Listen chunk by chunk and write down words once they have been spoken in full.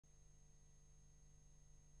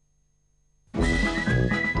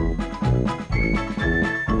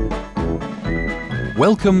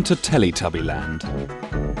Welcome to Teletubbyland.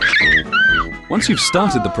 Once you've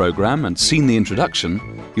started the programme and seen the introduction,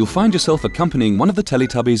 you'll find yourself accompanying one of the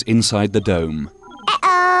Teletubbies inside the dome.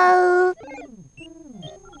 Uh-oh!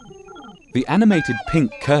 The animated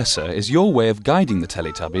pink cursor is your way of guiding the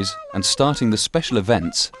Teletubbies and starting the special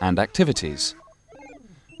events and activities.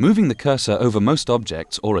 Moving the cursor over most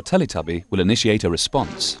objects or a Teletubby will initiate a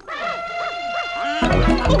response.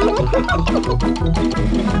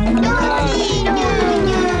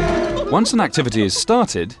 Once an activity is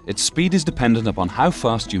started, its speed is dependent upon how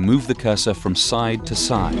fast you move the cursor from side to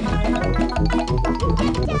side.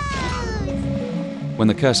 When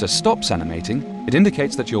the cursor stops animating, it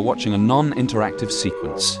indicates that you're watching a non-interactive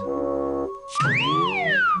sequence.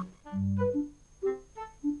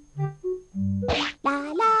 La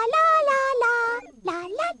la la la la la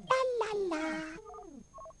la la la.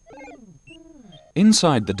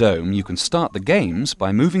 Inside the dome, you can start the games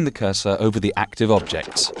by moving the cursor over the active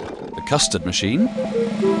objects. The custard machine,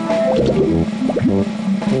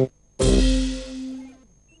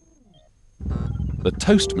 the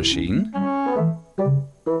toast machine,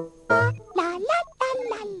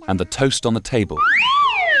 and the toast on the table.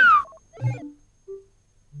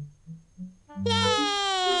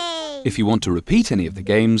 Yay! If you want to repeat any of the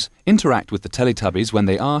games, interact with the Teletubbies when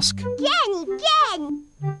they ask, Again!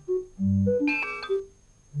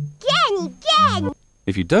 Again!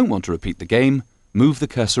 If you don't want to repeat the game, move the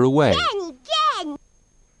cursor away. Again!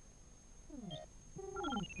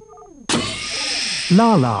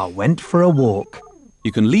 Lala went for a walk.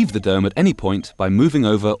 You can leave the dome at any point by moving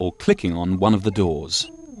over or clicking on one of the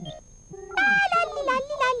doors.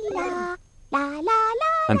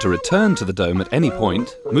 And to return to the dome at any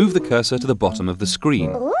point, move the cursor to the bottom of the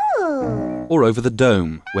screen, Ooh! or over the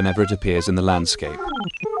dome whenever it appears in the landscape.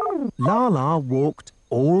 Lala walked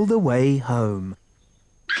all the way home.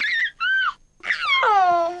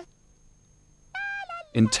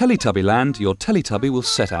 In Teletubbyland, your Teletubby will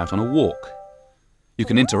set out on a walk. You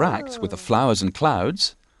can interact with the flowers and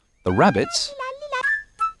clouds, the rabbits,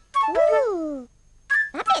 Ooh!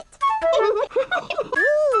 Rabbit!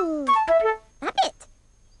 Ooh! Rabbit!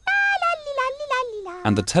 La.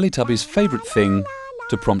 and the Teletubby's favourite thing,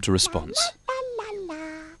 to prompt a response.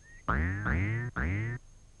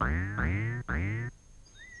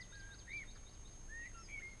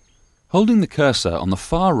 Holding the cursor on the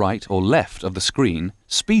far right or left of the screen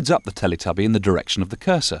speeds up the Teletubby in the direction of the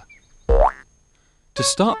cursor. To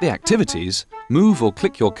start the activities, move or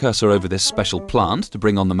click your cursor over this special plant to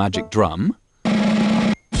bring on the magic drum,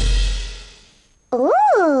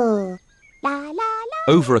 Ooh! La la la.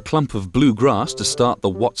 over a clump of blue grass to start the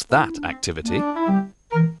What's That activity, Ooh!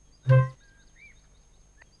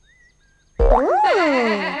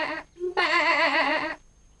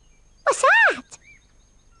 What's that?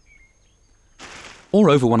 or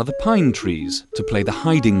over one of the pine trees to play the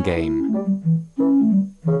hiding game.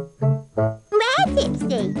 Where's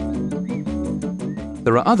Dipsy?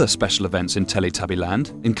 There are other special events in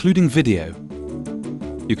Teletubbyland, including video.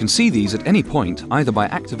 You can see these at any point either by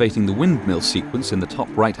activating the windmill sequence in the top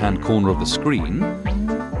right-hand corner of the screen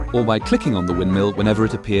or by clicking on the windmill whenever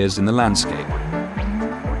it appears in the landscape.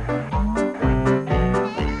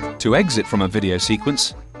 To exit from a video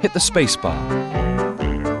sequence, hit the spacebar.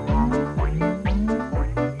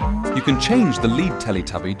 You can change the lead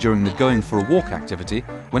Teletubby during the Going for a Walk activity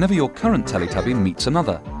whenever your current Teletubby meets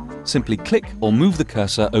another. Simply click or move the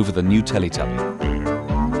cursor over the new Teletubby.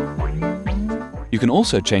 You can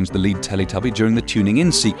also change the lead Teletubby during the tuning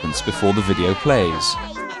in sequence before the video plays.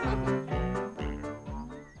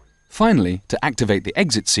 Finally, to activate the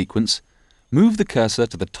exit sequence, move the cursor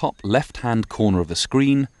to the top left-hand corner of the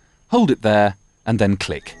screen, hold it there, and then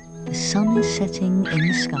click. The sun is setting in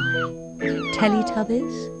the sky.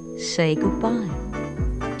 Teletubbies, say goodbye.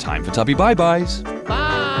 Time for Tubby Bye-Byes!